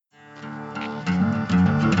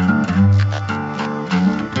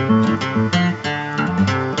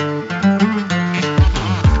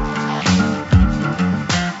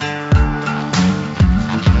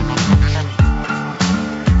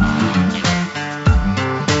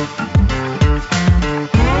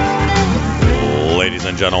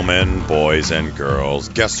gentlemen, boys and girls,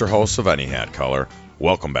 guests or hosts of any hat color,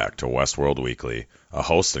 welcome back to Westworld Weekly, a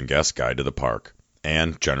host and guest guide to the park,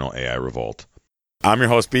 and General AI Revolt. I'm your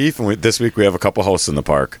host, Beef, and this week we have a couple hosts in the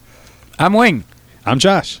park. I'm Wing. I'm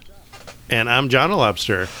Josh. And I'm John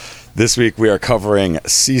Lobster. This week we are covering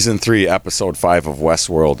Season 3, Episode 5 of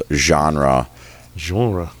Westworld, Genre.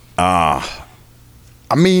 I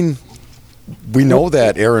mean, we know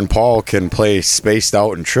that Aaron Paul can play spaced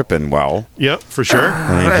out and tripping well. Yep, for sure.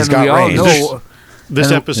 I mean, he's got range.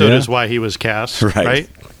 This episode is why he was cast, right?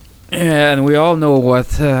 Yeah, and we all know what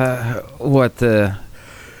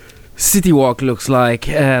City Walk looks like.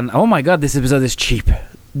 And oh my God, this episode is cheap.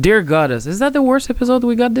 Dear Goddess, is that the worst episode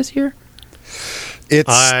we got this year?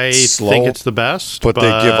 I think it's the best, but they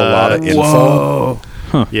give a lot of info. Whoa.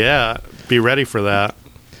 Huh. Yeah, be ready for that.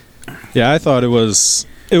 Yeah, I thought it was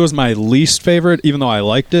my least favorite, even though I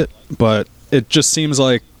liked it. But it just seems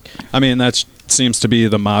like, I mean, that seems to be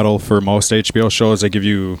the model for most HBO shows. They give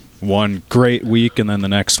you one great week, and then the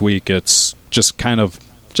next week it's just kind of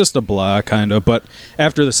just a blah, kind of. But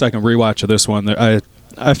after the second rewatch of this one, I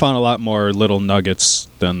found a lot more little nuggets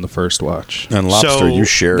than the first watch. And Lobster, you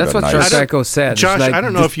shared that's a what nice... Psycho said. Josh, like, I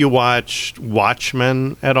don't know if you watched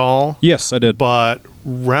Watchmen at all. Yes, I did. But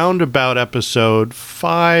round about episode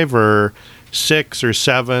 5 or 6 or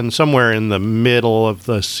 7, somewhere in the middle of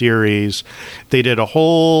the series, they did a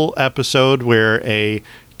whole episode where a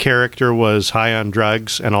character was high on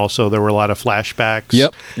drugs, and also there were a lot of flashbacks.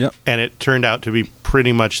 Yep. And it turned out to be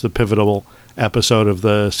pretty much the pivotal episode of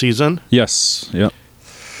the season. Yes, yep.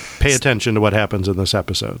 Pay attention to what happens in this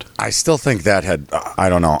episode. I still think that had... I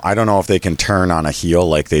don't know. I don't know if they can turn on a heel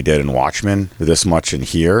like they did in Watchmen this much in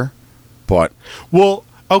here, but... Well,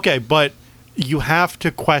 okay, but you have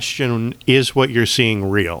to question, is what you're seeing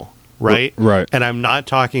real, right? Right. And I'm not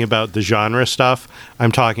talking about the genre stuff.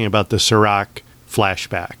 I'm talking about the Serac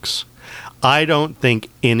flashbacks. I don't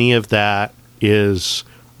think any of that is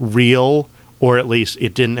real, or at least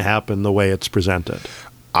it didn't happen the way it's presented.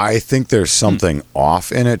 I think there's something off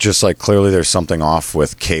in it, just like clearly there's something off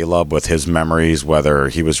with Caleb, with his memories, whether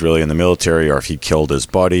he was really in the military or if he killed his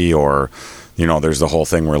buddy, or, you know, there's the whole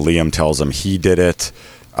thing where Liam tells him he did it.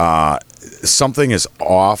 Something is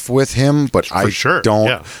off with him, but I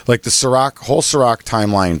don't... Like the whole Serac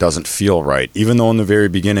timeline doesn't feel right, even though in the very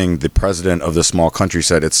beginning the president of the small country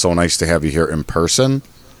said, it's so nice to have you here in person.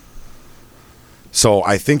 So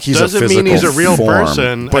I think he's doesn't a physical mean he's a real form,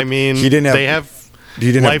 person. but I mean, he didn't have... They have...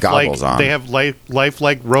 He didn't have goggles on. They have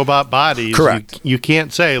lifelike robot bodies. Correct. You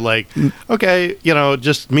can't say, like, okay, you know, it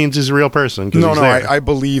just means he's a real person. No, I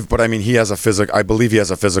believe, but I mean, I believe he has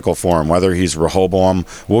a physical form, whether he's Rehoboam.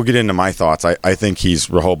 We'll get into my thoughts. I think he's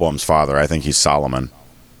Rehoboam's father. I think he's Solomon.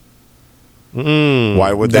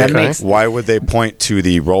 Why would they point to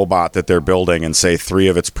the robot that they're building and say 3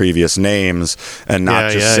 of its previous names and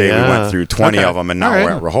not we went through 20 of them and now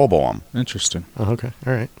we're at Rehoboam? Interesting. Oh, okay,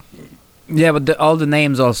 all right. Yeah, but all the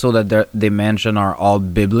names also that they mention are all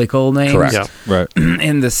biblical names. Correct. Yeah. Right.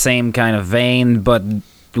 In the same kind of vein, but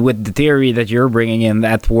with the theory that you're bringing in,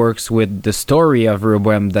 that works with the story of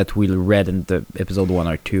Rehoboam that we read in the episode 1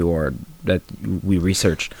 or 2, or that we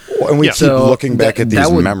researched. Well, and we keep looking back at these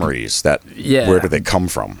memories. Where do they come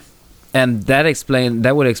from? And that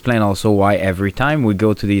would explain also why every time we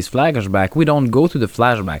go to these flashbacks, we don't go to the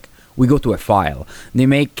flashback. We go to a file. They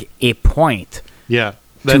make a point. Yeah.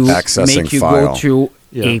 To make you go through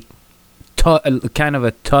a kind of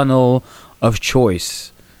a tunnel of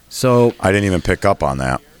choice. So I didn't even pick up on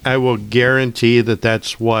that. I will guarantee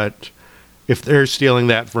that's what, if they're stealing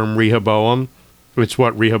that from Rehoboam, it's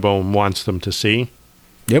what Rehoboam wants them to see.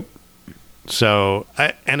 Yep. So,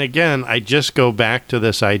 I just go back to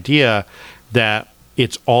this idea that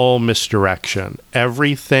it's all misdirection.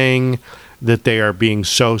 Everything that they are being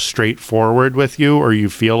so straightforward with you, or you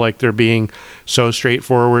feel like they're being so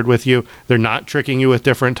straightforward with you, they're not tricking you with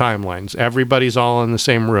different timelines. Everybody's all in the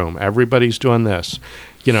same room. Everybody's doing this,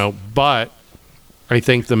 but I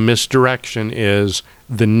think the misdirection is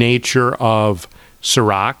the nature of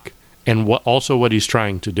Serac and what he's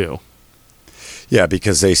trying to do. Yeah,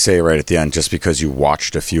 because they say right at the end, just because you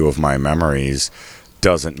watched a few of my memories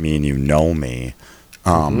doesn't mean you know me.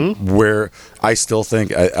 Where I still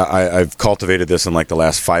think I've cultivated this in like the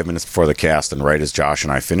last 5 minutes before the cast, and right as Josh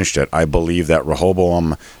and I finished it, I believe that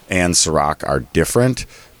Rehoboam and Serac are different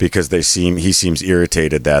because he seems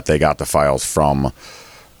irritated that they got the files from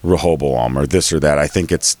Rehoboam or this or that. I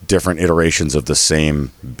think it's different iterations of the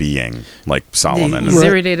same being, like Solomon. He's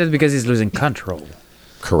irritated because he's losing control.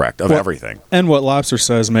 Correct. Of everything. And what Lobster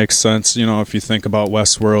says makes sense. You know, if you think about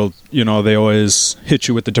Westworld, you know, they always hit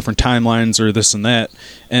you with the different timelines or this and that.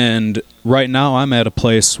 And right now I'm at a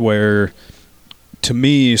place where, to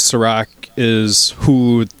me, Serac is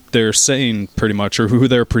who they're saying pretty much, or who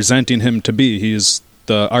they're presenting him to be. He's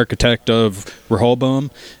the architect of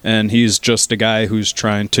Rehoboam, and he's just a guy who's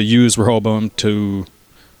trying to use Rehoboam to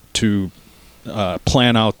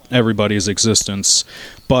plan out everybody's existence.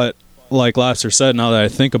 But like Lobster said, now that I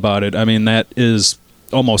think about it, I mean, that is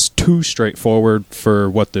almost too straightforward for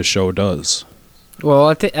what this show does. Well,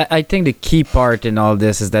 I think the key part in all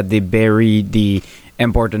this is that they bury the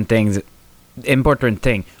important thing.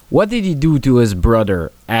 What did he do to his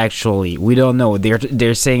brother? Actually, we don't know.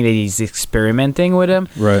 They're saying that he's experimenting with him.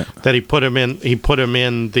 Right. That he put him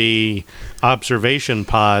in the observation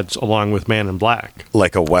pods along with Man in Black,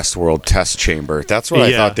 Like a Westworld test chamber. That's what I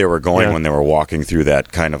Yeah. thought they were going Yeah. when they were walking through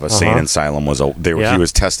that kind of a sane asylum. Yeah. He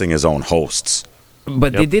was testing his own hosts.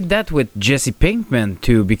 But they Yep. did that with Jesse Pinkman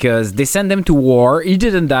too, because they sent him to war. He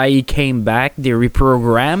didn't die. He came back. They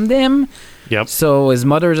reprogrammed him. Yep. So his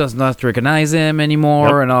mother does not recognize him anymore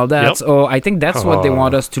Yep. and all that. Yep. So I think that's what they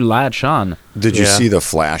want us to latch on. Did you Yeah. see the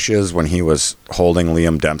flashes when he was holding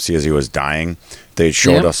Liam Dempsey as he was dying? They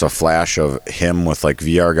showed Yep. us a flash of him with like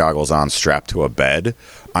VR goggles on, strapped to a bed.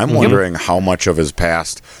 I'm wondering how much of his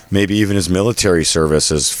past, maybe even his military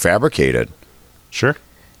service, is fabricated. Sure.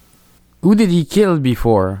 Who did he kill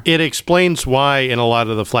before? It explains why in a lot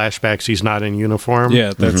of the flashbacks he's not in uniform.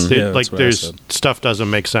 Yeah, that's, It- yeah, like that's what I there's said. stuff doesn't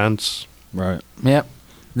make sense. Right. Yep.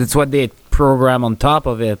 That's what they program on top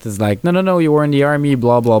of it. It's like, no, you were in the army,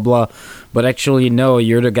 blah, blah, blah. But actually, no,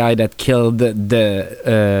 you're the guy that killed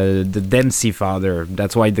the Dempsey father.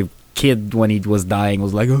 That's why the kid, when he was dying,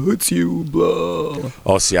 was like, oh, it's you, blah.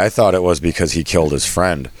 Oh, see, I thought it was because he killed his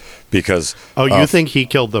friend. Because Oh, you think he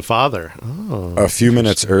killed the father? Oh. a few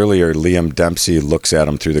minutes earlier, Liam Dempsey looks at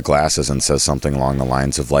him through the glasses and says something along the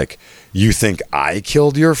lines of like, "You think I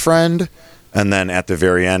killed your friend?" And then at the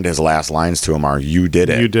very end, his last lines to him are, "You did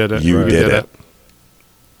it. You did it. You Right. did it."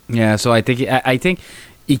 Yeah, so I think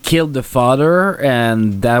he killed the father,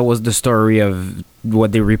 and that was the story of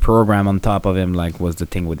what they reprogram on top of him, like was the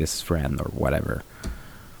thing with his friend or whatever.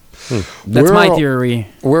 That's We're my all- theory.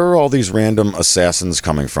 Where are all these random assassins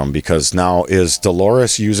coming from? Because now is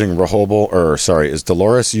Dolores using is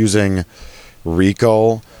Dolores using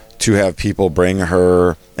Rico to have people bring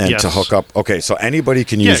her and to Yes. hook up? Okay, so anybody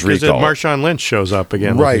can Yeah, use because Rico. Marshawn Lynch shows up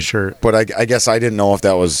again with Right, his shirt. but I guess I didn't know if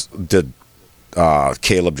that was, did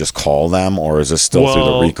Caleb just call them, or is this still through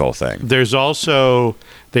the Well, Rico thing? There's also,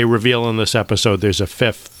 they reveal in this episode, there's a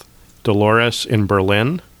fifth Dolores in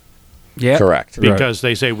Berlin. Yeah, Correct. Because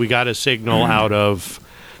they say we got a signal out of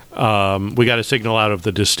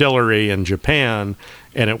the distillery in Japan,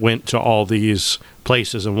 and it went to all these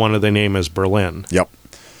places, and one of the name is Berlin. Yep.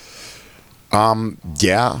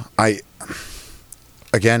 Yeah,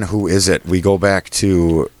 again, who is it? We go back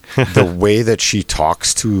to the way that she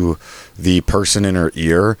talks to the person in her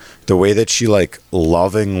ear, the way that she like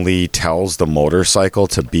lovingly tells the motorcycle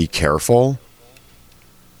to be careful.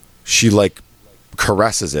 She like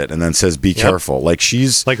caresses it and then says, "Be careful." Like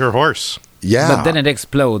she's Like her horse. yeah. but then it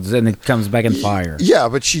explodes and it comes back in fire. Yeah,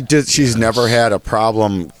 but she's never had a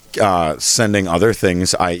problem sending other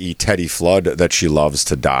things, i.e., Teddy Flood, that she loves,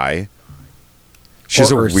 to die.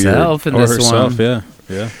 She's or a weird. herself in Or this herself, one.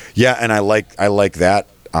 yeah. Yeah, and I like that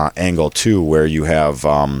angle too, where you have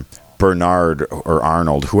Bernard or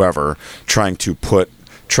Arnold, whoever, trying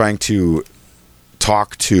to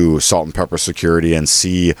talk to Salt and Pepper Security and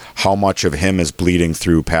see how much of him is bleeding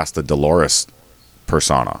through past the Dolores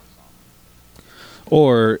persona.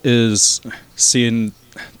 Or is seeing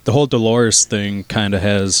the whole Dolores thing kind of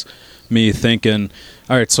has me thinking,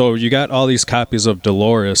 all right, so you got all these copies of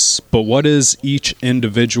Dolores, but what is each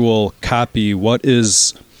individual copy? Are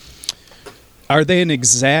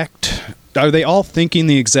they all thinking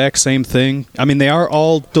the exact same thing? I mean, they are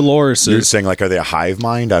all Dolores's. You're saying, like, are they a hive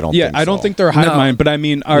mind? I don't don't think they're a hive mind, but I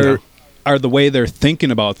mean, are the way they're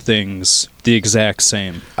thinking about things the exact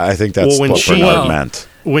same? I think that's Well, when what she- Bernard Well- meant.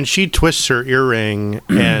 When she twists her earring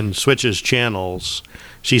and switches channels,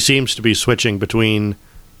 she seems to be switching between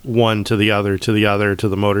one to the other, to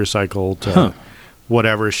the motorcycle, to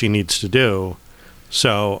whatever she needs to do.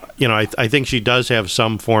 So, I think she does have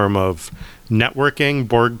some form of networking,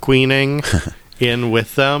 Borg queening in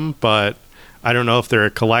with them, but I don't know if they're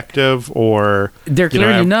a collective or... They're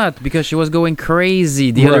clearly not, because she was going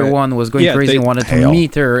crazy. The other Right. one was going Yeah, crazy they- and wanted to Hell.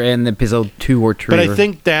 meet her in episode 2 or 3. But I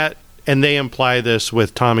think that, and they imply this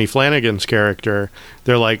with Tommy Flanagan's character,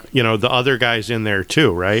 they're like, the other guy's in there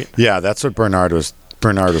too, right? Yeah, that's what Bernard was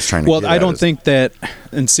Bernard was trying to Well, get I at don't is- think that,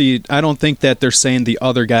 and see, I don't think that they're saying the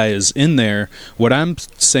other guy is in there. What I'm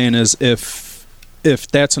saying is if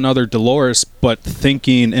that's another Dolores, but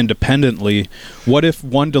thinking independently, what if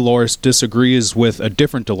one Dolores disagrees with a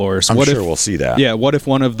different Dolores? I'm what sure if, we'll see that. Yeah, what if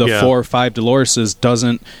one of the Yeah. 4 or 5 Doloreses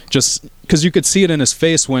doesn't just... Because you could see it in his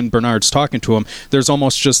face when Bernard's talking to him. There's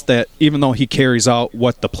almost just that, even though he carries out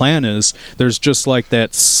what the plan is, there's just like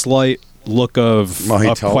that slight look of Well, he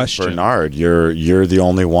a tells question. Bernard, "You're the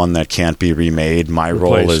only one that can't be remade. My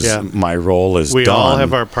role Replaced, is yeah. my role is We done." all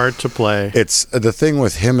have our part to play. It's the thing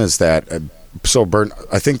with him is that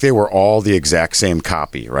I think they were all the exact same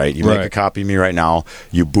copy, right? You make Right. a copy of me right now,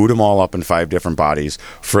 you boot them all up in 5 different bodies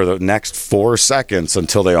for the next 4 seconds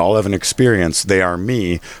until they all have an experience. They are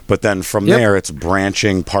me, but then from Yep. there, it's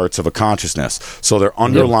branching parts of a consciousness. So their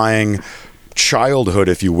underlying childhood,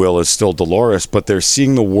 if you will, is still Dolores, but they're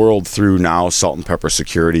seeing the world through now Salt and Pepper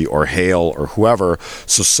Security or Hale or whoever.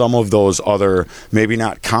 So some of those other, maybe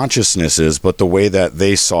not consciousnesses, but the way that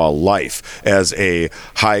they saw life as a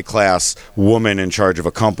high class woman in charge of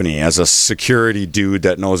a company, as a security dude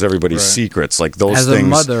that knows everybody's Right. secrets, like those As a things.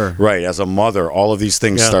 mother. Right, as a mother, all of these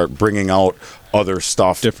things Yeah. start bringing out other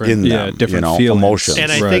stuff Different- in yeah, them, different you know, feelings. emotions.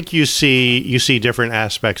 And I Right. think you see different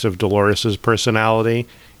aspects of Dolores's personality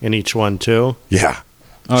in each one too. yeah.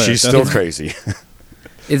 Oh, yeah, She's still definitely. crazy.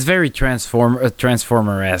 It's very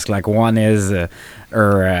transformer-esque. Like one is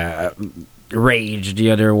rage,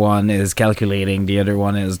 the other one is calculating, the other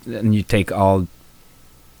one is, and you take all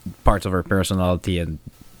parts of her personality and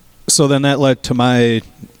So then that led to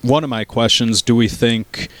one of my questions. Do we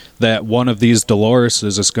think that one of these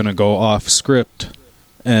Doloreses is going to go off script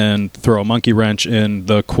and throw a monkey wrench in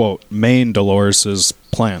the, quote, main Dolores's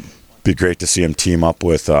plan? Be great to see him team up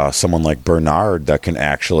with someone like Bernard that can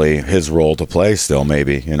actually his role to play still,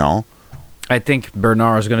 maybe, you know. I think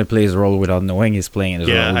Bernard is going to play his role without knowing he's playing his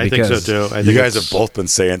Yeah, role. I think so because- too. I You think guys it's- have both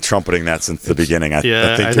been trumpeting that since the beginning. I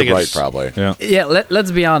Yeah, think I think you're right, it's- probably. Yeah. Yeah,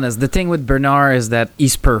 let's be honest. The thing with Bernard is that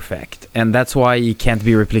he's perfect, and that's why he can't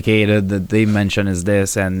be replicated. That they mention is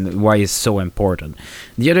this, and why he's so important.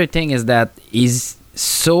 The other thing is that he's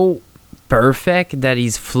so perfect that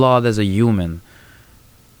he's flawed as a human.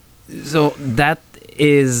 So that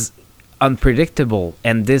is unpredictable,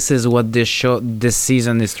 and this is what this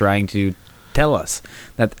season is trying to tell us,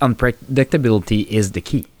 that unpredictability is the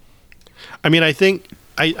key. I mean, I think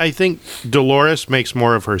Dolores makes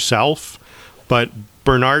more of herself, but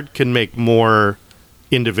Bernard can make more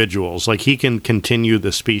individuals. Like he can continue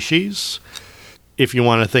the species, if you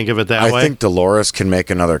want to think of it that way. I think Dolores can make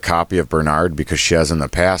another copy of Bernard because she has in the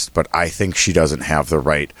past, but I think she doesn't have the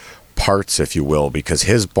right parts, if you will, because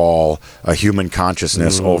his ball, a human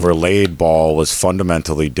consciousness overlaid ball, was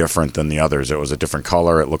fundamentally different than the others. It was a different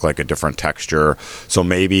color. It looked like a different texture. So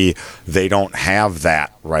maybe they don't have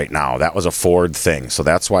that right now. That was a Ford thing. So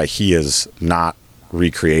that's why he is not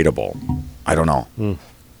recreatable. I don't know.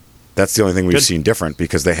 That's the only thing we've Good. seen different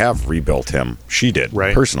because they have rebuilt him. She did,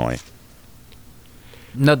 Right. personally.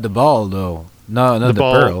 Not the ball, though. No, not The the,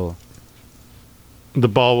 ball- pearl. The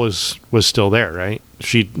ball was still there, right?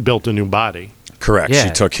 She built a new body. Correct. Yeah.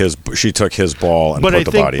 She took his ball and But put I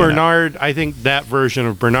the think body in it. Bernard, I think that version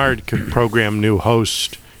of Bernard could program new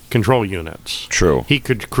host control units. True. He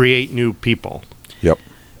could create new people. Yep.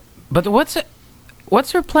 But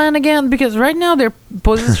what's her plan again? Because right now they're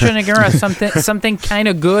positioning her as something kind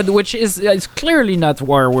of good, which is clearly not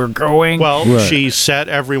where we're going. Well, Right. she set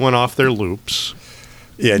everyone off their loops.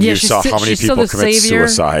 Yeah, and Yeah, you she's saw still- how many she's still people the commit savior.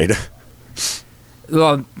 suicide.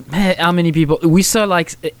 Well, how many people? We saw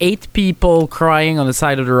like 8 people crying on the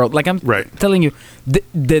side of the road. Like I'm Right. telling you,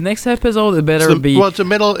 the next episode it better It's the, be. well, it's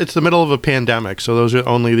the middle of a pandemic, so those are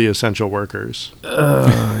only the essential workers. the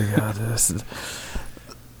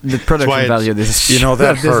why production it's- value of this. You know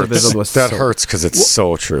that this hurts. episode was That so- hurts because it's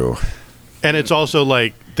so true. And it's also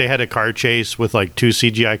like they had a car chase with like 2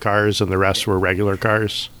 CGI cars and the rest were regular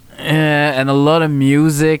cars. And a lot of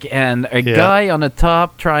music and a Yeah. guy on the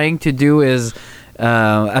top trying to do his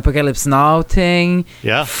Apocalypse Now thing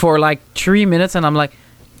Yeah. for like 3 minutes, and I'm like,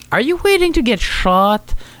 are you waiting to get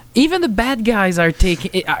shot? Even the bad guys are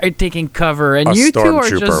taking cover, and A you two are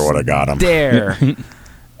stormtrooper just would've got 'em. there.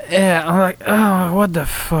 Yeah, I'm like, oh, what the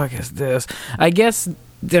fuck is this? I guess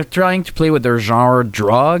they're trying to play with their genre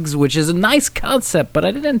drugs, which is a nice concept, but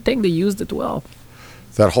I didn't think they used it well.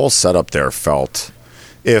 That whole setup there felt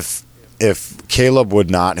if Caleb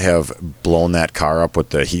would not have blown that car up with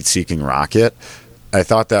the heat-seeking rocket, I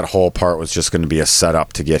thought that whole part was just going to be a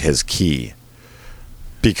setup to get his key.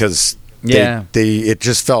 Because Yeah. It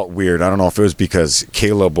just felt weird. I don't know if it was because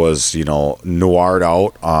Caleb was, noired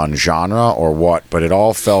out on genre or what, but it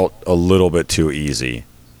all felt a little bit too easy.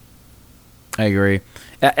 I agree.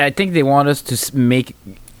 I think they want us to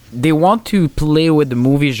they want to play with the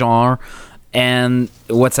movie genre and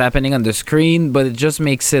what's happening on the screen, but it just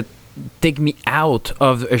makes it take me out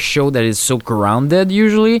of a show that is so grounded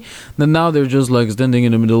usually. Then now they're just like standing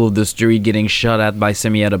in the middle of the street getting shot at by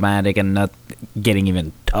semi-automatic and not getting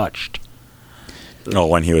even touched. Oh,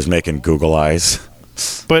 when he was making Google eyes.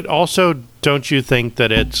 But also, don't you think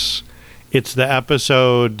that it's the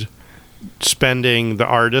episode spending the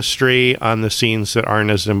artistry on the scenes that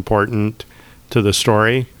aren't as important to the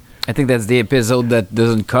story? I think that's the episode that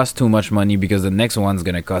doesn't cost too much money because the next one's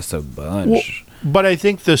going to cost a bunch. Well, but I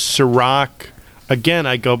think the Serac, again,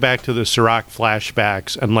 I go back to the Serac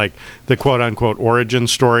flashbacks and like the quote-unquote origin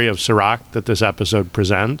story of Serac that this episode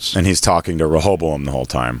presents. And he's talking to Rehoboam the whole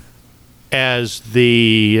time. As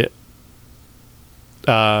the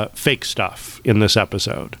fake stuff in this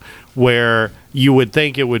episode, where you would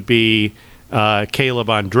think it would be Caleb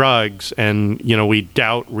on drugs and, we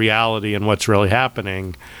doubt reality and what's really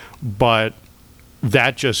happening, but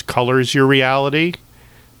that just colors your reality.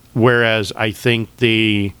 Whereas I think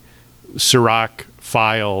the Serac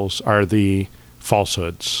files are the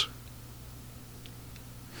falsehoods.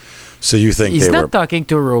 So you think he's they not were talking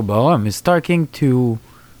to Rehoboam, he's talking to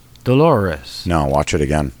Dolores. No, watch it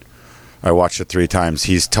again. I watched it 3 times.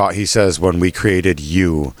 He says, when we created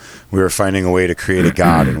you, we were finding a way to create a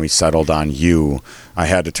God, and we settled on you. I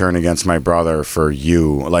had to turn against my brother for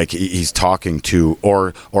you. Like, he's talking to,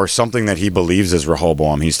 or something that he believes is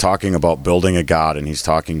Rehoboam. He's talking about building a God, and he's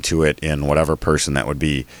talking to it in whatever person that would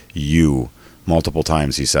be you. Multiple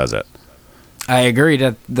times he says it. I agree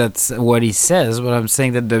that's what he says, but I'm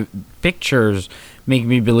saying that the pictures make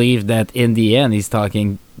me believe that in the end he's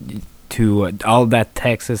talking to all that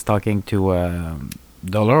text is talking to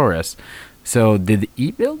Dolores. So did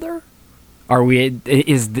he build her? Are we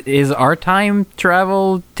is our time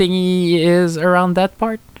travel thingy is around that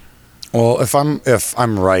part? Well, if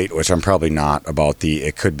I'm right, which I'm probably not, about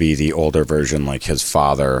it could be the older version, like his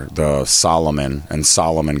father, the Solomon, and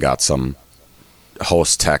Solomon got some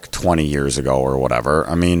host tech 20 years ago or whatever.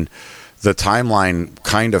 I mean, the timeline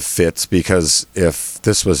kind of fits because if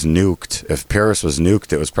this was nuked, if Paris was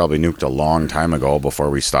nuked, it was probably nuked a long time ago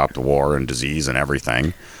before we stopped war and disease and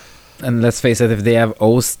everything. And let's face it, if they have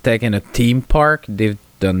host tech in a theme park, they've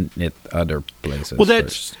done it other places. Well,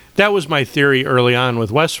 that was my theory early on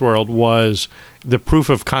with Westworld, was the proof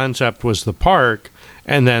of concept was the park,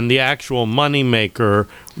 and then the actual moneymaker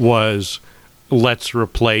was let's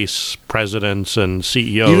replace presidents and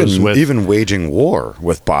CEOs even waging war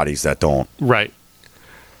with bodies that don't. Right.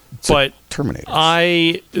 But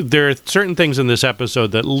Terminators. There are certain things in this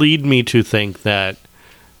episode that lead me to think that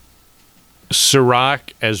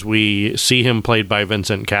Serac, as we see him played by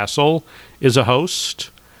Vincent Castle, is a host,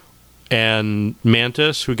 and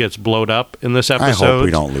Mantis, who gets blowed up in this episode, I hope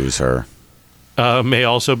we don't lose her. May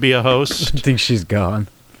also be a host. I think she's gone.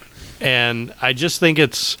 And I just think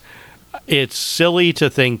it's silly to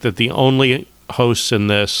think that the only hosts in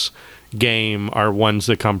this game are ones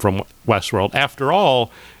that come from Westworld. After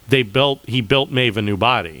all, he built Maeve a new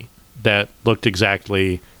body that looked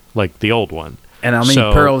exactly like the old one. And how many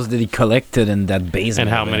pearls did he collect in that basement? And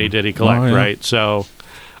how many did he collect, right? So,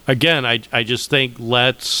 again, I just think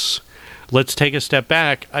let's take a step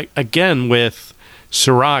back. Again, with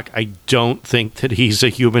Serac, I don't think that he's a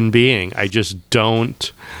human being. I just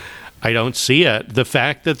don't see it. The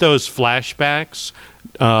fact that those flashbacks,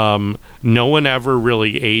 no one ever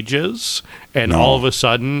really ages, and all of a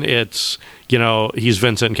sudden it's, he's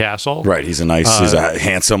Vincent Castle. Right, he's a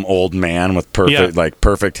handsome old man with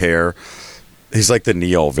perfect hair. He's like the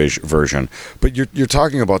Neo version. But you're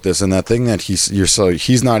talking about this and that thing that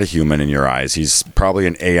he's not a human in your eyes. He's probably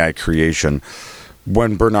an AI creation.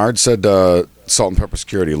 When Bernard said Salt and Pepper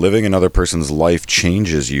Security, living another person's life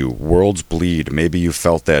changes you. Worlds bleed. Maybe you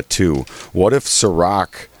felt that too. What if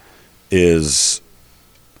Serac is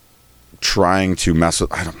trying to mess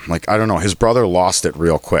with? I don't know. His brother lost it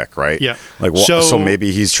real quick, right? Yeah. So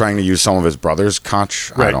maybe he's trying to use some of his brother's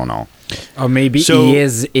conch. Right. I don't know. Or maybe he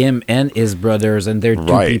is him and his brothers, and they're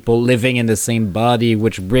two people living in the same body,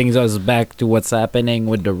 which brings us back to what's happening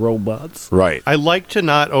with the robots. Right. I like to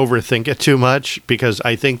not overthink it too much because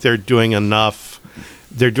I think they're doing enough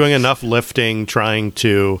lifting trying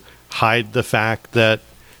to hide the fact that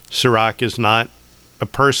Serac is not a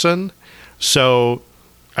person. So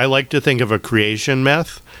I like to think of a creation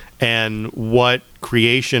myth, and what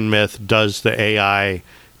creation myth does the AI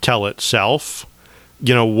tell itself?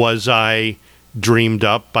 Was I dreamed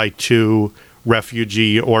up by two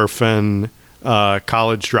refugee orphan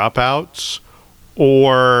college dropouts,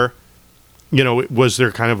 or was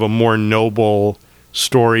there kind of a more noble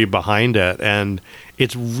story behind it? And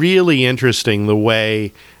it's really interesting the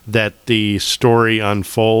way that the story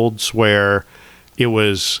unfolds, where it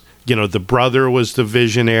was, the brother was the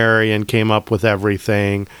visionary and came up with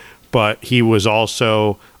everything, but he was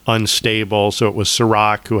also unstable. So it was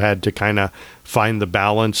Serac who had to kind of find the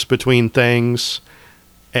balance between things.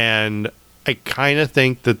 And I kind of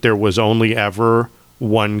think that there was only ever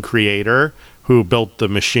one creator who built the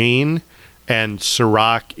machine, and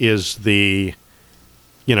Serac is the,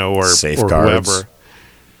 or Safeguards. whoever.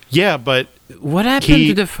 Yeah, but What happened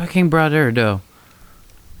to the fucking brother, though?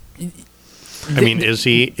 I mean, is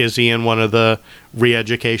he in one of the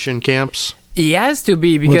re-education camps? He has to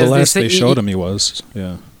be, because Well, the last say they showed him, he was.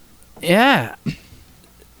 Yeah. Yeah.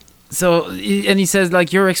 So, and he says,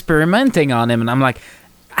 like, you're experimenting on him, and I'm like,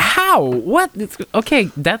 how? What? Okay,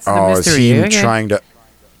 that's the mystery. Is he Okay. trying to?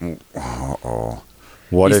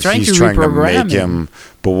 What He's if trying he's to trying to reprogram make him?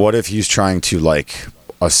 But what if he's trying to like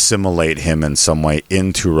assimilate him in some way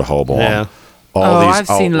into Rehoboam? Yeah. All these I've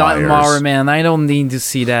seen outliers. Lawnmower Man. I don't need to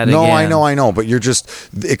see that No, again. I know, but you're just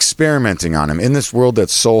experimenting on him in this world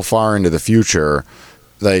that's so far into the future.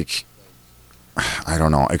 Like, I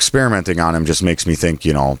don't know, experimenting on him just makes me think,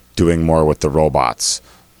 doing more with the robots.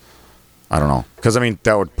 I don't know, because I mean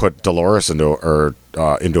that would put Dolores into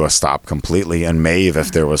a stop completely, and Maeve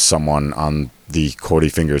if there was someone on the Cody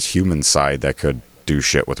Fingers human side that could do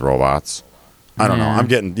shit with robots. I don't know. I'm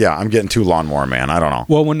getting too Lawnmower Man. I don't know.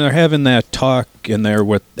 Well, when they're having that talk in there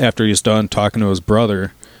after he's done talking to his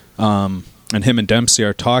brother, and him and Dempsey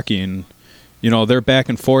are talking, they're back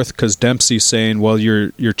and forth because Dempsey's saying, "Well,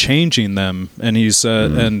 you're changing them," and he's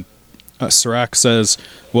and Serac says,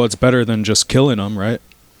 "Well, it's better than just killing them, right?"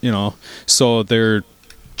 So they're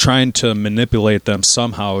trying to manipulate them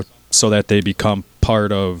somehow so that they become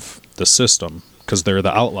part of the system because they're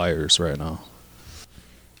the outliers right now.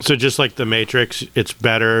 So just like the Matrix, it's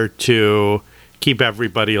better to keep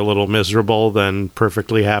everybody a little miserable than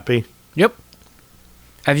perfectly happy. Yep.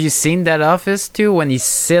 Have you seen that office too? When he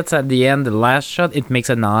sits at the end, the last shot, it makes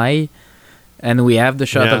an eye, and we have the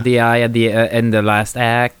shot Yeah. of the eye at the in the last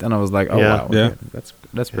act, and I was like, oh Yeah. wow, Yeah. okay.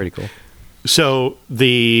 That's pretty cool. So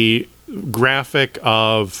the graphic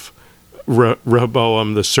of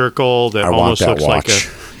Rehoboam, the circle that I want almost that looks watch.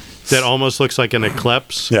 that almost looks like an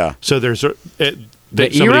eclipse. Yeah. So there's The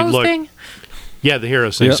Heroes thing? Yeah, the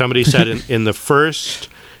Heroes thing. Yep. Somebody said in the first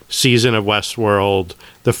season of Westworld,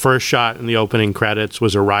 the first shot in the opening credits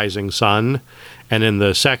was a rising sun, and in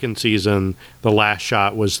the second season, the last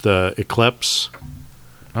shot was the eclipse.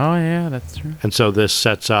 Oh yeah, that's true. And so this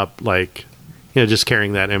sets up just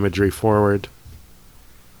carrying that imagery forward.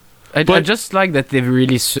 I just like that they've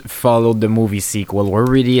really followed the movie sequel. We're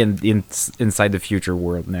really inside the future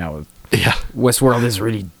world now. Yeah. Westworld is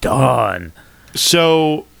really done.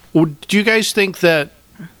 So, do you guys think that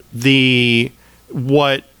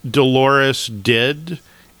what Dolores did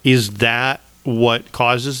is that what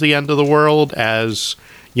causes the end of the world? As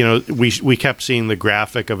we kept seeing the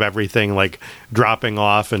graphic of everything like dropping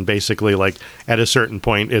off, and basically like at a certain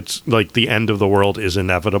point, it's like the end of the world is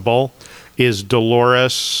inevitable. Is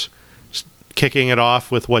Dolores kicking it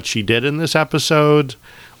off with what she did in this episode,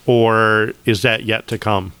 or is that yet to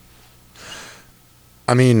come?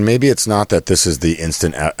 I mean, maybe it's not that this is the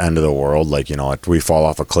instant end of the world, like, we fall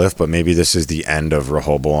off a cliff, but maybe this is the end of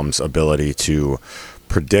Rehoboam's ability to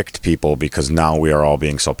predict people because now we are all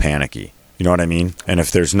being so panicky. You know what I mean? And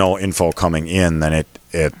if there's no info coming in, then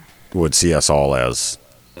it would see us all as...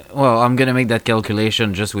 Well, I'm gonna make that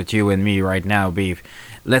calculation just with you and me right now, Beef.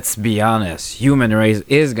 Let's be honest. Human race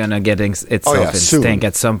is gonna get itself in soon. stink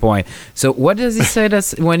at some point. So what does he say?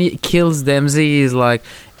 That's when he kills Dempsey. He's like,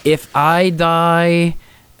 if I die,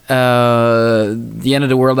 the end of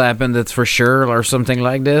the world happened. That's for sure, or something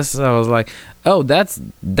like this. I was like, oh,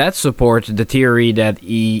 that supports the theory that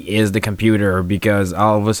he is the computer, because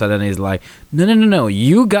all of a sudden he's like, no,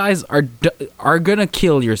 you guys are gonna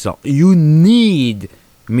kill yourself. You need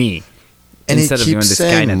me. And Instead he of doing keeps this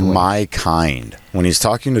saying Skynet way. my kind. When he's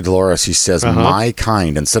talking to Dolores, he says my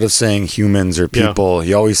kind. Instead of saying humans or people,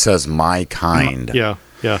 he always says my kind. Yeah.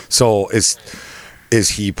 So is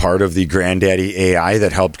he part of the granddaddy AI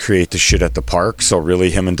that helped create the shit at the park? So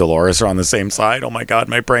really him and Dolores are on the same side? Oh my God,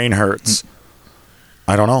 my brain hurts.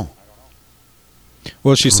 I don't know.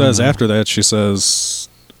 Well, she says after that, she says,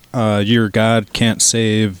 your God can't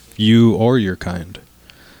save you or your kind.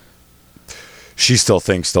 She still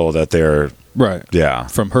thinks, though, that they're... Right. Yeah.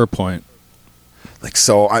 From her point. Like,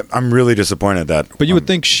 so I'm really disappointed that. But you would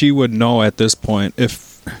think she would know at this point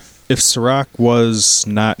if Serac was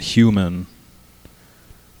not human.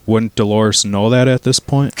 Wouldn't Dolores know that at this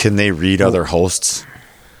point? Can they read other hosts?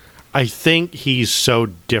 I think he's so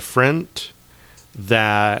different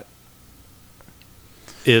that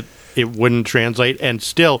it wouldn't translate. And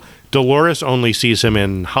still, Dolores only sees him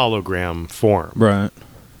in hologram form. Right.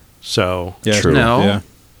 So Yeah. True. No. Yeah.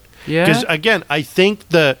 Yeah. because again, I think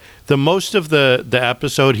the most of the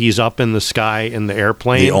episode he's up in the sky in the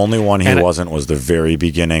airplane. The only one he And- wasn't was the very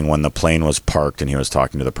beginning when the plane was parked and he was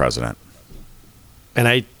talking to the president. And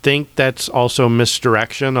I think that's also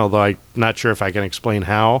misdirection, although I'm not sure if I can explain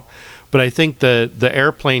how. But I think the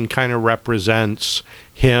airplane kind of represents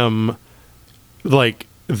him, like,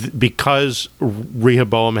 because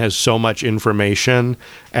Rehoboam has so much information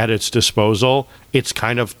at its disposal, it's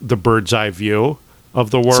kind of the bird's eye view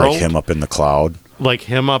of the It's world. like him up in the cloud. Like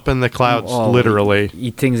him up in the clouds, Well, literally.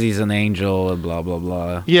 He thinks he's an angel, blah, blah,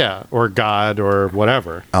 blah. Yeah, or God, or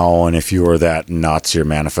whatever. Oh, and if you were that nuts, you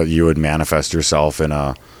would manifest yourself in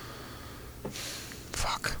a.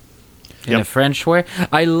 Fuck. In Yep. a French way.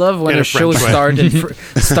 I love when In a a show French way.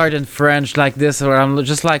 start in French like this, where I'm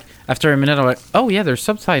just like, after a minute, I'm like, oh yeah, there's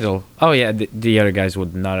subtitle. Oh yeah, the other guys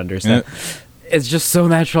would not understand. It's just so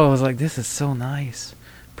natural. I was like, this is so nice.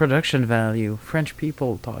 Production value. French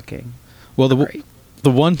people talking. Well, Great. the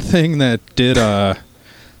one thing that did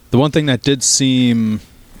seem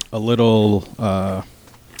a little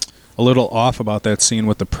off about that scene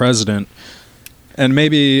with the president, and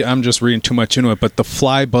maybe I'm just reading too much into it, but the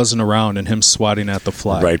fly buzzing around and him swatting at the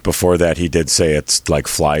fly. Right before that, he did say it's like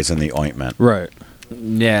flies in the ointment. Right.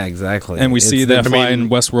 Yeah, exactly. And we It's see the- that fly in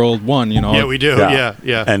Westworld 1, you know. Yeah, we do.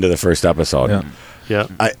 Yeah. End of the first episode. Yeah.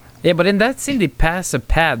 Yeah. Yeah, but in that scene, they pass a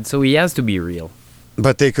pad, so he has to be real.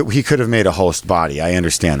 But he could have made a host body. I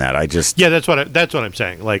understand that. I just Yeah, that's what I'm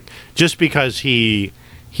saying. Like, just because he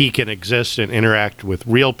can exist and interact with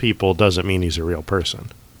real people doesn't mean he's a real person.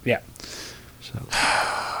 Yeah.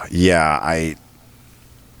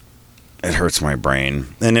 it hurts my brain.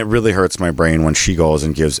 And it really hurts my brain when she goes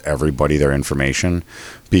and gives everybody their information,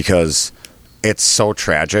 because it's so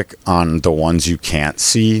tragic on the ones you can't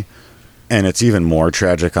see. And it's even more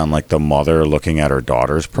tragic on, like, the mother looking at her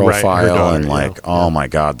daughter's profile, daughter, and, like, yeah. oh my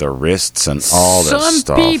God, the wrists and all this Some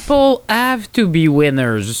stuff. people have to be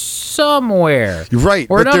winners somewhere. You're right,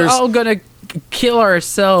 We're but not there's- all gonna kill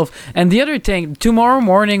ourselves. And the other thing, tomorrow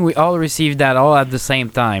morning we all receive that all at the same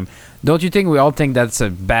time. Don't you think we all think that's a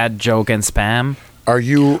bad joke and spam? Are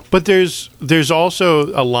you? But there's also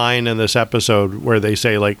a line in this episode where they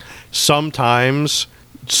say, like, sometimes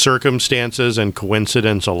circumstances and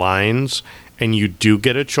coincidence aligns and you do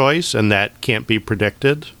get a choice, and that can't be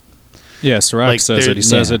predicted. Yeah, Serac Like, says it. He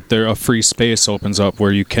says yeah. that there a free space opens up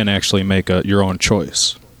where you can actually make your own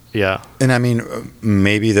choice. Yeah. And I mean,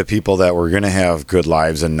 maybe the people that were going to have good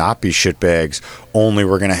lives and not be shitbags only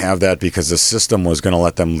were going to have that because the system was going to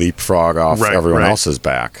let them leapfrog off Right, everyone right. else's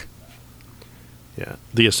back. Yeah.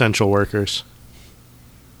 The essential workers.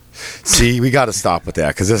 See, we got to stop with that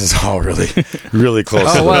because this is all really, really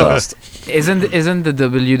close to the well, dust. Isn't the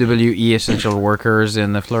WWE Essential Workers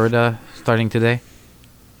in Florida starting today?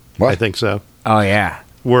 What? I think so. Oh yeah,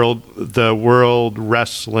 The World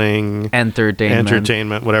Wrestling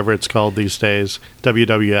entertainment. whatever it's called these days,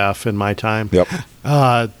 WWF in my time. Yep.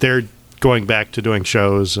 They're going back to doing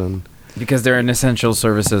shows and Because they're in essential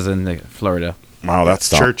services in Florida. Wow, that's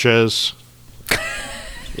tough. churches.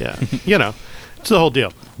 Yeah, it's the whole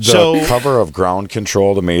deal. The So cover of Ground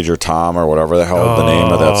Control to Major Tom or whatever the hell the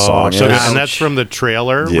name of that song so is. and that's from the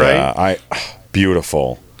trailer, Yeah, right?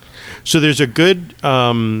 beautiful. So there's a good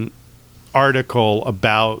article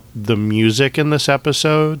about the music in this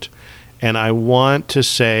episode, and I want to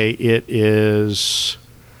say it is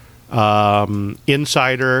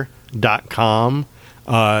insider.com.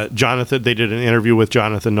 Jonathan, they did an interview with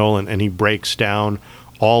Jonathan Nolan, and he breaks down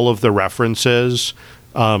all of the references,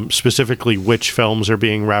 specifically which films are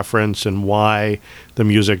being referenced and why the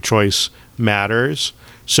music choice matters.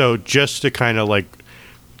 So just to kind of like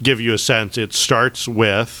give you a sense, it starts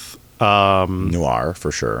with Noir,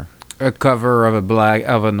 for sure. A cover of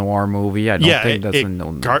a noir movie. I don't think that's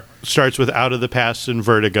a starts with Out of the Past and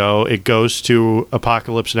Vertigo. It goes to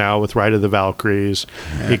Apocalypse Now with Ride of the Valkyries.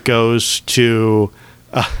 Yeah. It goes to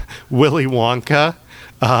Willy Wonka,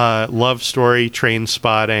 Love Story, Train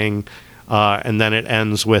Spotting, and then it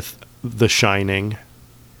ends with The Shining.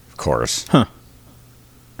 Of course. Huh.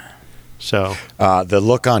 So the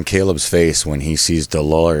look on Caleb's face when he sees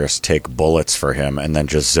Dolores take bullets for him and then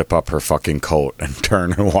just zip up her fucking coat and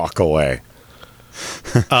turn and walk away.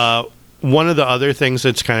 one of the other things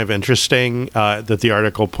that's kind of interesting that the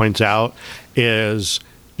article points out is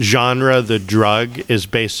Genre the drug is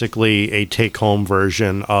basically a take-home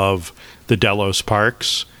version of the Delos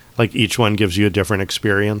Parks. Like each one gives you a different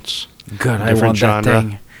experience. God, I different want genre. that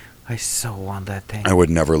thing. I so want that thing. I would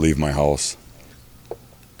never leave my house.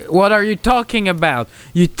 What are you talking about?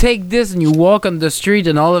 You take this and you walk on the street,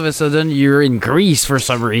 and all of a sudden you're in Greece for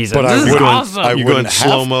some reason. But I This is wouldn't- awesome. I You go in wouldn't have-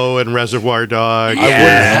 slow-mo and Reservoir Dog. I wouldn't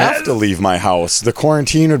have to leave my house. The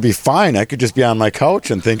quarantine would be fine. I could just be on my couch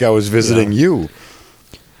and think I was visiting you.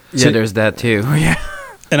 Yeah, there's that too. Yeah.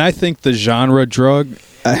 And I think the genre drug,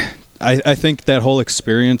 I think that whole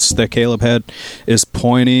experience that Caleb had is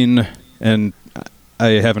pointing, and I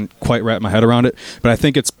haven't quite wrapped my head around it, but I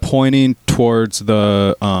think it's pointing towards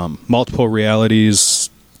the multiple realities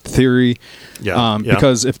theory. Yeah, yeah.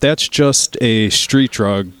 Because if that's just a street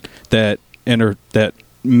drug that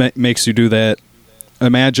makes you do that,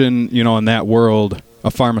 imagine, in that world, a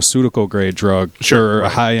pharmaceutical grade drug Sure, or a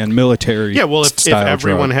right. high-end military Yeah, well, if style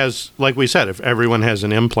everyone drug. has, like we said, if everyone has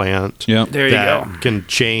an implant Yeah. There you that go. can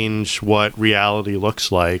change what reality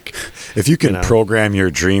looks like. If you can You know. program your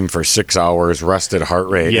dream for 6 hours, rested heart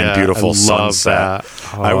rate, Yeah, and beautiful I love sunset,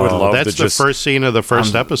 that. I would love That's to the just. first scene of the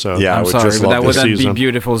first episode. Yeah, I I'm would sorry, just but love that to wouldn't season. be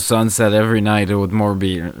beautiful sunset every night. It would more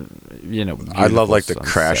be, I'd love like the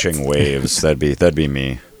beautiful crashing sunsets. waves. That'd be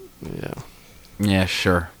me. Yeah. Yeah,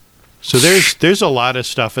 sure. So there's a lot of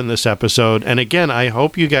stuff in this episode, and again, I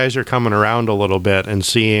hope you guys are coming around a little bit and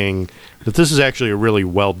seeing that this is actually a really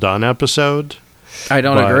well done episode. I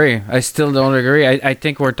don't But- agree. I still don't agree. I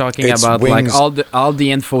think we're talking It's about wings- like all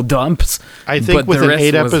the info dumps. I think but with the an rest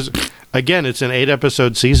 8 was- episode, again, it's an 8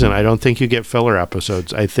 episode season. I don't think you get filler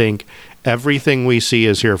episodes. I think everything we see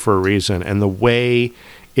is here for a reason, and the way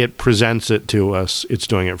it presents it to us, it's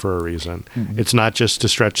doing it for a reason. Mm-hmm. It's not just to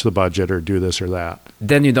stretch the budget or do this or that.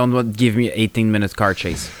 Then you don't want give me 18-minute car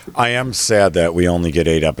chase. I am sad that we only get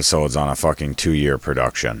 8 episodes on a fucking 2-year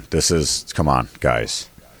production. Come on, guys.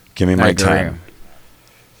 Give me I my agree. time.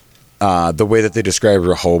 The way that they describe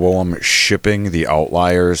Rehoboam shipping the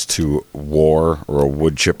outliers to war or a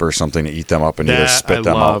wood chipper or something to eat them up and either That spit I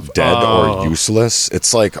them love. out dead Oh. or useless.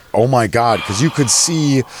 It's like, oh my God, because you could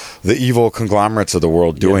see the evil conglomerates of the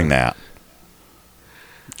world doing that.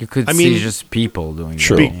 You could I see mean- just people doing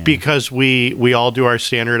True. that. yeah. Because we all do our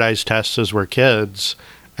standardized tests as we're kids,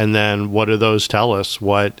 and then what do those tell us?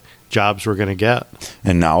 What jobs we're going to get?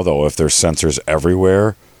 And now, though, if there's sensors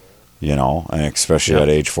everywhere, and especially Yeah. at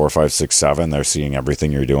age 4, 5, 6, 7, they're seeing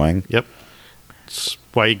everything you're doing. Yep. It's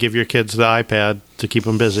why you give your kids the iPad to keep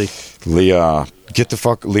them busy.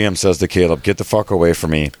 Liam says to Caleb, get the fuck away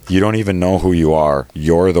from me. You don't even know who you are.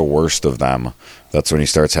 You're the worst of them. That's when he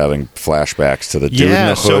starts having flashbacks to the dude in Yeah,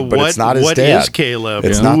 the so hood, but what- it's not his what dad. is Caleb?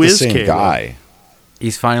 It's Who not the is same Caleb? guy.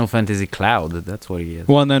 He's Final Fantasy Cloud. That's what he is.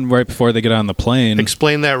 Well, and then right before they get on the plane,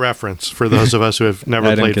 Explain that reference for those of us who have I never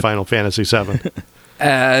didn't played get- Final Fantasy VII.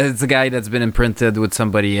 It's a guy that's been imprinted with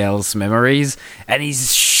somebody else's memories, and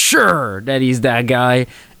he's sure that he's that guy.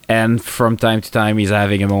 And from time to time, he's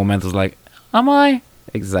having a moment. It's like, am I?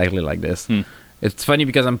 Exactly like this. It's funny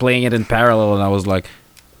because I'm playing it in parallel, and I was like,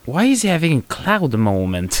 why is he having a Cloud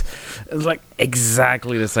moment? It's like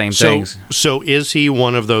exactly the same So, things. so is he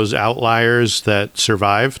one of those outliers that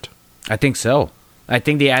survived? I think so. I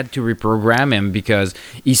think they had to reprogram him because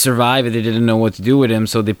he survived and they didn't know what to do with him.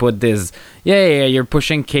 So they put this, you're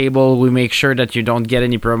pushing cable. We make sure that you don't get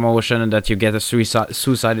any promotion and that you get a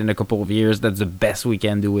suicide in a couple of years. That's the best we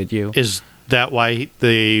can do with you. Is that why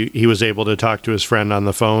he was able to talk to his friend on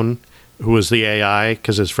the phone, who was the AI,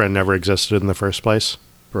 because his friend never existed in the first place?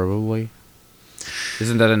 Probably.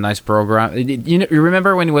 Isn't that a nice program? You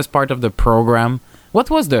remember when he was part of the program? What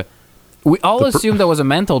was the... We all assumed that was a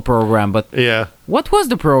mental program, but Yeah, what was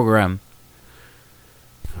the program?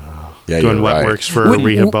 Yeah, doing you're wet right. works for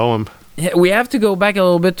Rehoboam. Yeah, we have to go back a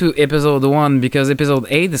little bit to episode 1 because episode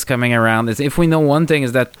 8 is coming around. If we know one thing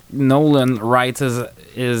is that Nolan writes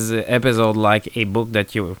his episode like a book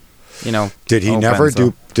that you know. Did he open, never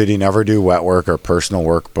so- do wet work or personal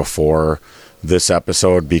work before this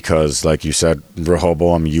episode? Because, like you said,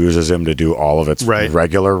 Rehoboam uses him to do all of its Right.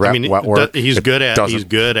 regular I mean, wet work. he's It good at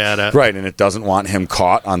doesn't- it. Right, and it doesn't want him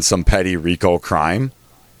caught on some petty RICO crime.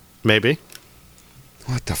 Maybe.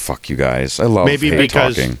 What the fuck, you guys? I love Maybe hate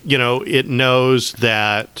because talking. it knows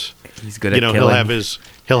that He's good at he'll killing.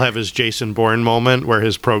 have his Jason Bourne moment where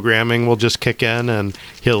his programming will just kick in and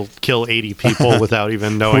he'll kill 80 people without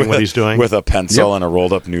even knowing what he's doing. With a pencil and a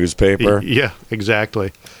rolled up newspaper. Yeah,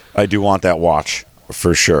 exactly. I do want that watch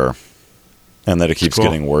for sure. And that it keeps cool.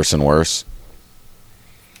 getting worse and worse.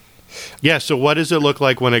 Yeah, so what does it look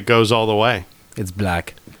like when it goes all the way? It's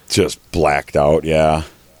black. Just blacked out, yeah.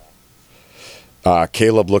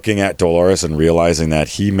 Caleb looking at Dolores and realizing that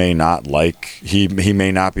he may not be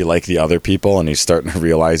like the other people, and he's starting to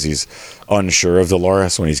realize he's unsure of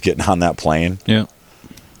Dolores when he's getting on that plane. Yeah.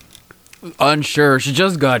 Unsure. She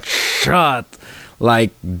just got shot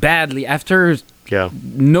like badly after. Yeah.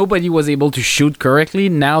 Nobody was able to shoot correctly.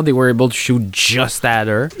 Now they were able to shoot just at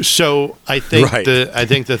her. So I think Right.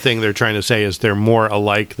 the thing they're trying to say is they're more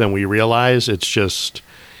alike than we realize. It's just,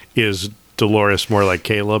 is Dolores more like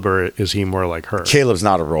Caleb, or is he more like her? Caleb's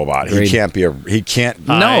not a robot. Agreed. He can't.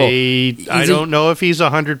 No. I Is he- don't know if he's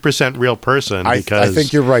 100% real person, I because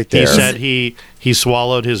think you're right He there. said he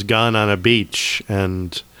swallowed his gun on a beach,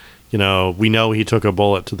 and we know he took a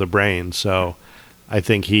bullet to the brain. So I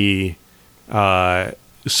think he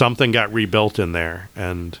something got rebuilt in there.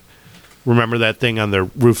 And remember that thing on the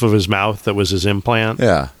roof of his mouth that was his implant?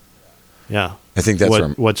 Yeah. Yeah. I think that's where-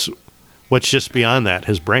 what's just beyond that,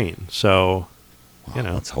 his brain. So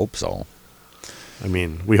Let's hope so. I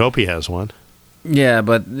mean, we hope he has one. Yeah,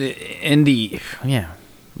 but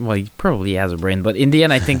well, he probably has a brain. But in the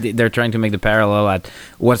end, I think they're trying to make the parallel at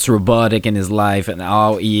what's robotic in his life and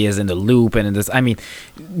how he is in the loop and in this. I mean,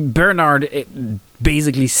 Bernard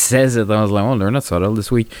basically says it. I was like, oh, they're not subtle this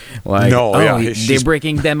week. Like, No, yeah, they're she's-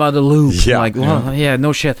 breaking them out of the loop. Yeah. Like, well, yeah,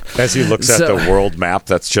 no shit. As he looks So- at the world map,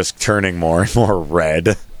 that's just turning more and more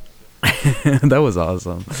red. That was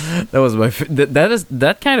awesome. That was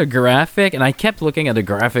that kind of graphic, and I kept looking at the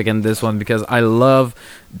graphic in this one because I love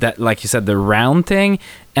that, like you said, the round thing.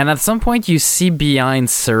 And at some point, you see behind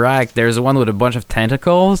Serac, there's one with a bunch of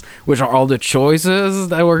tentacles, which are all the choices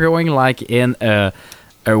that were going like in a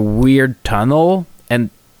weird tunnel, and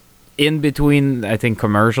in between, I think,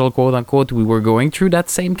 commercial quote unquote, we were going through that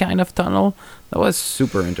same kind of tunnel. That was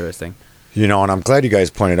super interesting. And I'm glad you guys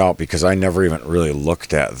pointed out, because I never even really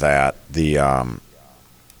looked at that.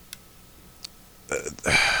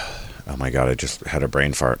 Oh my god, I just had a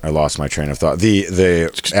brain fart. I lost my train of thought. The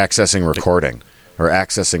accessing recording or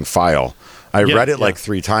accessing file. I read it like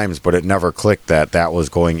 3 times, but it never clicked that was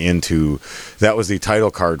going into, that was the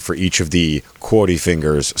title card for each of the Quoddy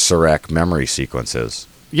Fingers Serac memory sequences.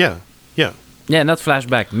 Yeah. Yeah. Yeah, not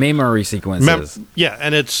flashback, memory sequences.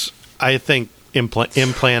 And it's, I think,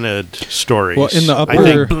 implanted stories. Well, in the I upper-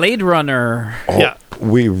 think, Blade Runner. yeah.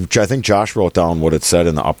 I think Josh wrote down what it said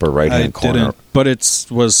in the upper right I hand corner. didn't, but it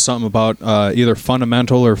was something about either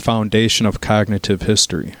fundamental or foundation of cognitive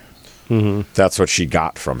history. That's what she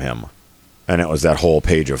got from him, and it was that whole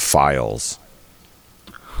page of files.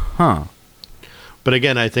 Huh. But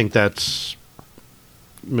again, I think that's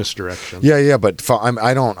misdirection. Yeah, but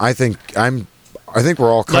I think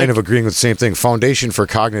we're all kind of agreeing with the same thing. Foundation for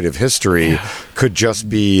cognitive history could just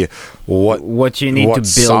be what you need to build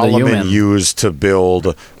Solomon a human. used to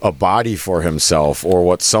build a body for himself, or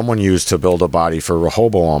what someone used to build a body for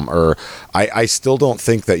Rehoboam. Or I still don't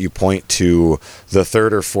think that you point to the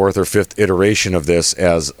 3rd or 4th or 5th iteration of this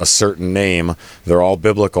as a certain name. They're all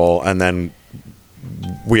biblical, and then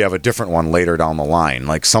we have a different one later down the line.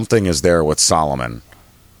 Like, something is there with Solomon.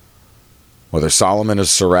 Whether Solomon is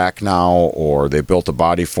Serac now, or they built a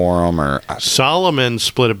body for him, or Solomon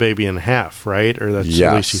split a baby in half, right? Or that's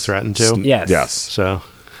at least he threatened to. Yes. Yes. So,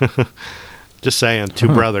 just saying, 2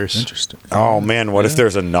 brothers. Interesting. Oh man, what if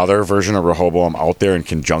there's another version of Rehoboam out there in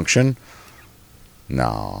conjunction?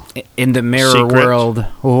 No. In the mirror Secret. world.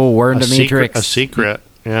 Oh, we're in the Matrix. A secret.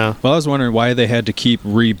 Yeah. Well, I was wondering why they had to keep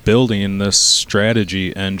rebuilding this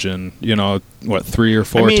strategy engine. 3 or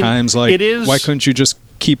 4 I mean, times? Like, it is- why couldn't you just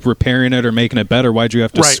keep repairing it or making it better? Why'd you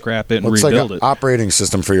have to Right. scrap it and Well, it's rebuild like it? an operating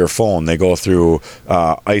system for your phone. They go through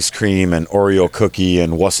ice cream and Oreo cookie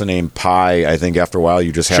and what's the name pie. I think after a while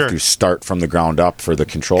you just have Sure. to start from the ground up for the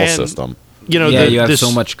control And, system. You know, Yeah, you have this,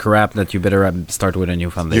 so much crap that you better start with a new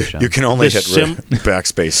You, foundation. you can only The hit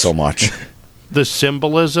backspace so much. the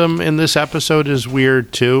symbolism in this episode is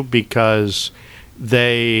weird too, because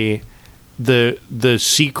the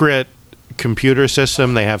secret computer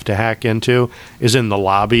system they have to hack into is in the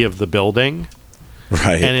lobby of the building.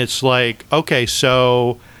 Right. And it's like, okay,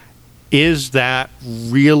 so is that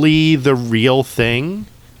really the real thing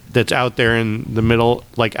that's out there in the middle,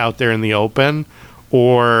 like out there in the open?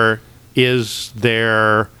 Or is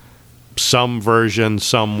there some version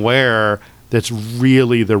somewhere that's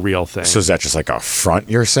really the real thing? So is that just like a front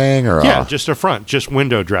you're saying? Or Yeah, just a front, just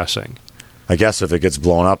window dressing. I guess if it gets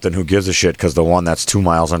blown up, then who gives a shit? Because the one that's 2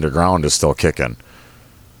 miles underground is still kicking.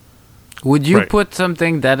 Would you Right. put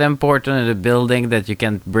something that important in a building that you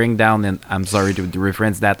can bring down, and I'm sorry to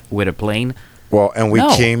reference that, with a plane? Well, and we No.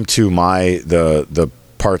 came to the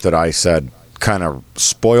part that I said kind of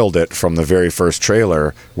spoiled it from the very first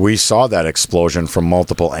trailer. We saw that explosion from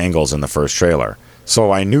multiple angles in the first trailer.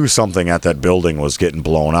 So I knew something at that building was getting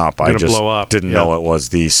blown up. I just didn't know it was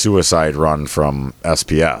the suicide run from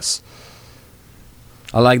SPS.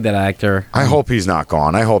 I like that actor. I hope he's not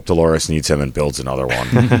gone. I hope Dolores needs him and builds another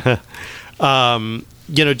one.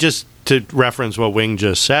 Just to reference what Wing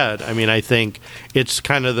just said, I mean, I think it's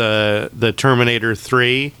kind of the Terminator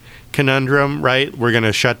 3 conundrum, right? We're going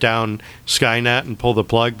to shut down Skynet and pull the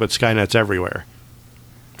plug, but Skynet's everywhere.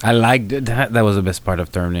 I liked that. That was the best part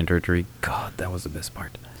of Terminator 3. God, that was the best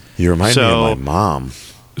part. You remind me of my mom.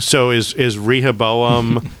 So is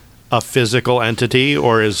Rehoboam a physical entity,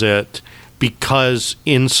 or is it because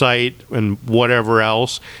Insight and whatever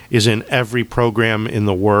else is in every program in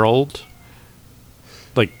the world?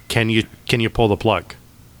 Like, can you pull the plug?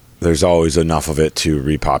 There's always enough of it to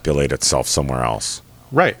repopulate itself somewhere else.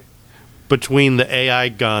 Right. Between the AI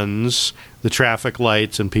guns, the traffic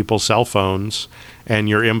lights, and people's cell phones, and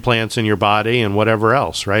your implants in your body, and whatever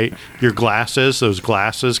else, right? Your glasses, those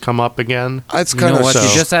glasses come up again. It's You kind know of what? so.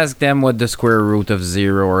 You just ask them what the square root of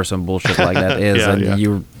 0 or some bullshit like that is,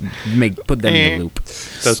 you put them in the loop.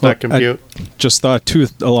 Does not compute. I just thought too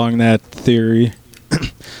along that theory.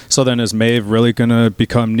 So then is Maeve really going to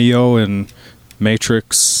become Neo in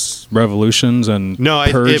Matrix Revolutions and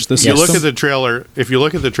purge if the you system? look at the trailer, if you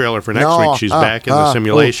look at the trailer for next week, she's back in the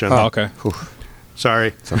simulation. Okay. Sorry.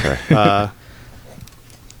 It's okay.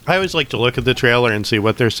 I always like to look at the trailer and see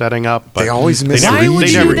what they're setting up. But They always they mislead never, you. Why would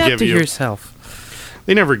they you never do that give to you. yourself?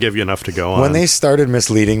 They never give you enough to go on. When they started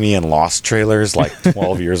misleading me in Lost trailers like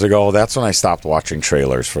 12 years ago, that's when I stopped watching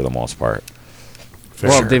trailers for the most part.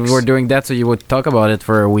 Well, they were doing that so you would talk about it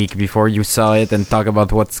for a week before you saw it and talk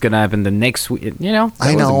about what's going to happen the next week. You know?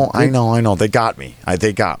 I know. They got me.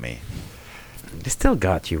 They got me. They still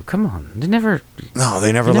got you. Come on. They never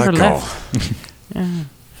let never go. left.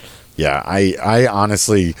 Yeah, I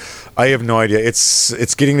honestly, I have no idea.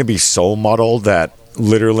 It's getting to be so muddled that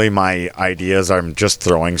literally my ideas, I'm just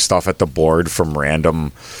throwing stuff at the board from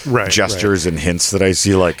random gestures and hints that I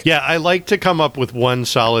see. Like, yeah, I like to come up with one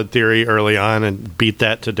solid theory early on and beat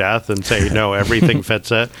that to death and say, no, everything fits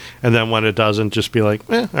it. And then when it doesn't, just be like,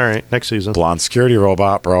 all right, next season. blonde security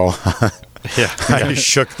robot, bro. Yeah. I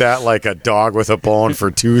shook that like a dog with a bone for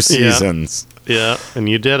 2 seasons. Yeah, and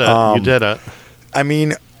you did it. You did it. I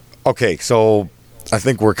mean, okay, so I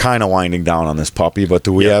think we're kind of winding down on this puppy, but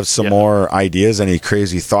do we have some more ideas, any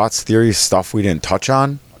crazy thoughts, theories, stuff we didn't touch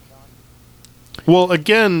on? Well,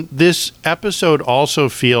 again, this episode also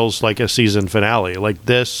feels like a season finale. Like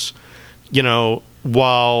this,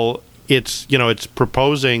 while it's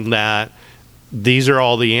proposing that these are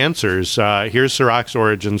all the answers. Here's Sirach's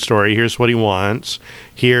origin story. Here's what he wants.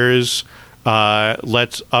 Here's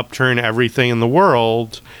let's upturn everything in the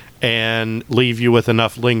world and leave you with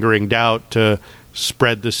enough lingering doubt to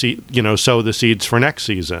spread the seed, sow the seeds for next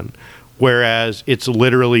season. Whereas it's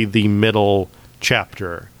literally the middle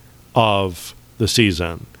chapter of the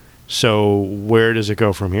season. So where does it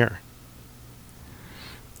go from here?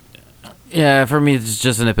 Yeah, for me, it's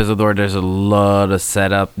just an episode where there's a lot of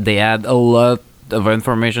setup. They add a lot of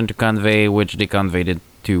information to convey, which they conveyed it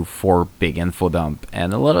to 4 big info dump,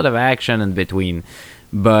 and a lot of action in between.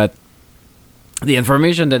 But the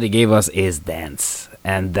information that they gave us is dense,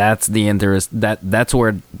 and that's the interest. That's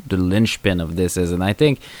where the linchpin of this is. And I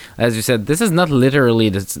think, as you said, this is not literally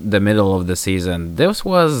the middle of the season. This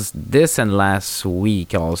was this and last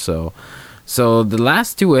week also. So the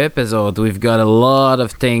last 2 episodes, we've got a lot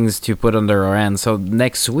of things to put under our hands. So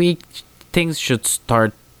next week, things should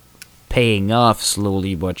start paying off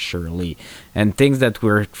slowly but surely, and things that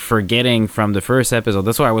we're forgetting from the first episode.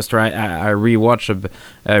 That's why I was trying. I rewatched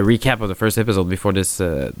a recap of the first episode before this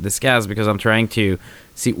cast, because I'm trying to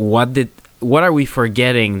see what are we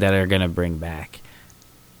forgetting that are gonna bring back.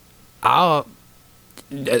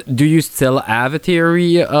 Do you still have a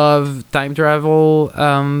theory of time travel,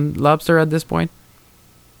 Lobster, at this point?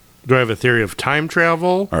 Do I have a theory of time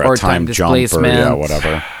travel? Or Or a time time jump, or displacement.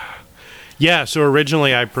 whatever. Yeah, so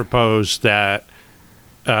originally I proposed that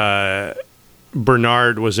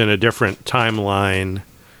Bernard was in a different timeline.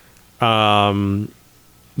 I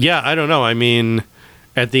don't know. I mean,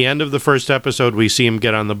 at the end of the first episode, we see him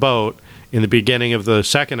get on the boat. In the beginning of the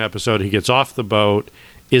second episode, he gets off the boat.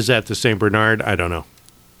 Is that the same Bernard? I don't know.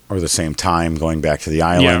 Or the same time going back to the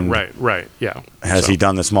island. Yeah, right, yeah. Has he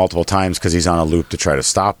done this multiple times because he's on a loop to try to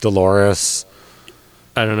stop Dolores?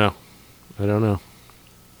 I don't know.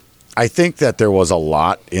 I think that there was a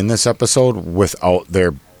lot in this episode without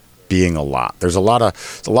there being a lot. There's a lot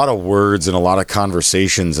of words and a lot of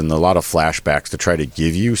conversations and a lot of flashbacks to try to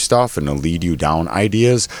give you stuff and to lead you down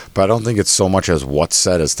ideas, but I don't think it's so much as what's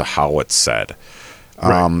said as to how it's said.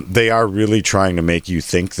 Right. They are really trying to make you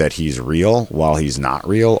think that he's real while he's not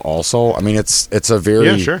real also. I mean, it's a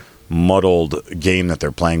very muddled game that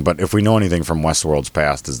they're playing, but if we know anything from Westworld's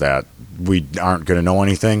past is that we aren't going to know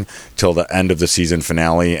anything till the end of the season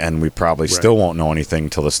finale, and we probably still won't know anything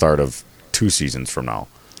till the start of 2 seasons from now.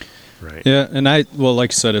 Right. Yeah, and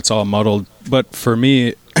like you said, it's all muddled. But for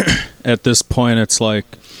me, at this point, it's like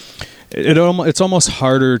it's almost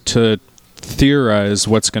harder to theorize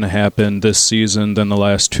what's going to happen this season than the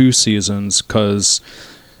last 2 seasons, because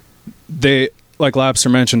they, like Lobster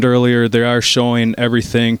mentioned earlier, they are showing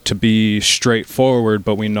everything to be straightforward,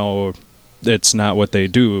 but we know it's not what they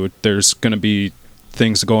do. There's going to be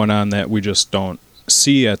things going on that we just don't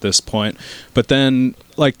see at this point. But then,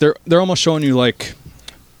 like, they're almost showing you like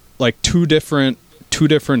two different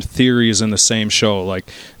theories in the same show.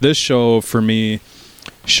 Like this show, for me,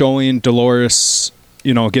 showing Dolores,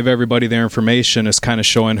 give everybody their information, is kind of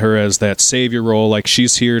showing her as that savior role. Like,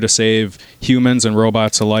 she's here to save humans and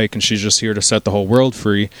robots alike, and she's just here to set the whole world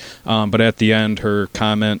free. But at the end, her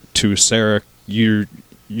comment to Sarek, your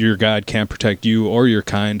God can't protect you or your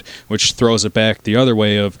kind, which throws it back the other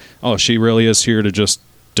way of, oh, she really is here to just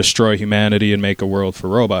destroy humanity and make a world for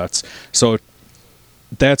robots. So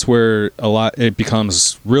that's where it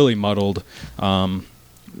becomes really muddled,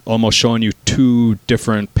 almost showing you 2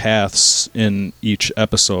 different paths in each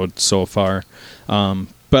episode so far.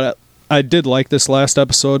 But I did like this last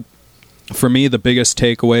episode. For me, the biggest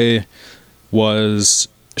takeaway was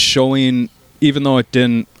showing, even though I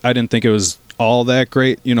didn't think it was all that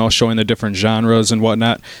great, showing the different genres and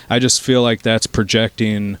whatnot, I just feel like that's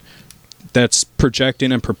projecting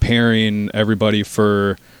and preparing everybody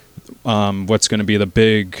for what's going to be the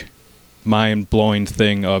big mind-blowing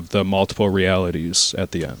thing of the multiple realities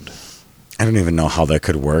at the end. I don't even know how that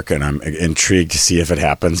could work, and I'm intrigued to see if it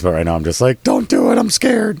happens, but right now I'm just like, don't do it, I'm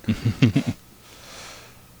scared.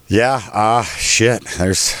 Shit,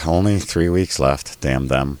 there's only 3 weeks left, damn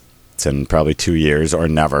them. It's in probably 2 years or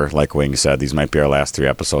never, like Wing said. These might be our last 3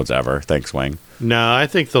 episodes ever. Thanks, Wing. No, I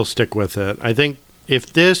think they'll stick with it. I think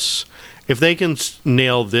if they can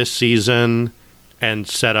nail this season and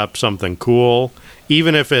set up something cool,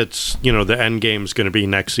 even if it's, the end game's going to be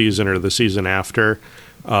next season or the season after,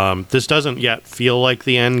 this doesn't yet feel like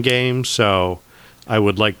the end game, so I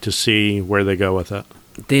would like to see where they go with it.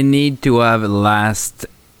 They need to have a last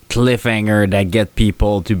cliffhanger that get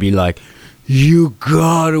people to be like, you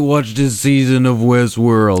gotta watch this season of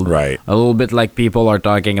Westworld. Right. A little bit like people are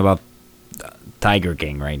talking about Tiger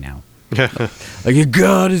King right now. Like, you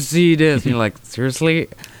gotta see this. And you're like, seriously?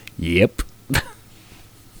 Yep.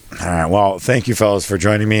 All right. Well, thank you, fellas, for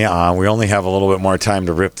joining me. We only have a little bit more time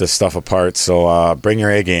to rip this stuff apart, so bring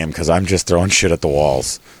your A game, because I'm just throwing shit at the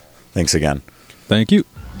walls. Thanks again. Thank you.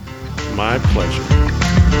 My pleasure.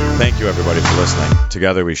 Thank you, everybody, for listening.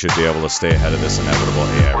 Together, we should be able to stay ahead of this inevitable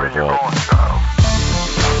AI revolt.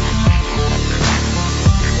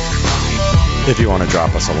 If you want to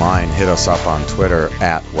drop us a line, hit us up on Twitter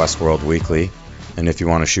at Westworld Weekly. And if you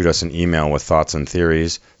want to shoot us an email with thoughts and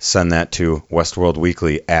theories, send that to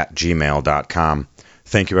westworldweekly@gmail.com.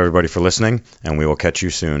 Thank you, everybody, for listening, and we will catch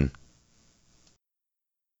you soon.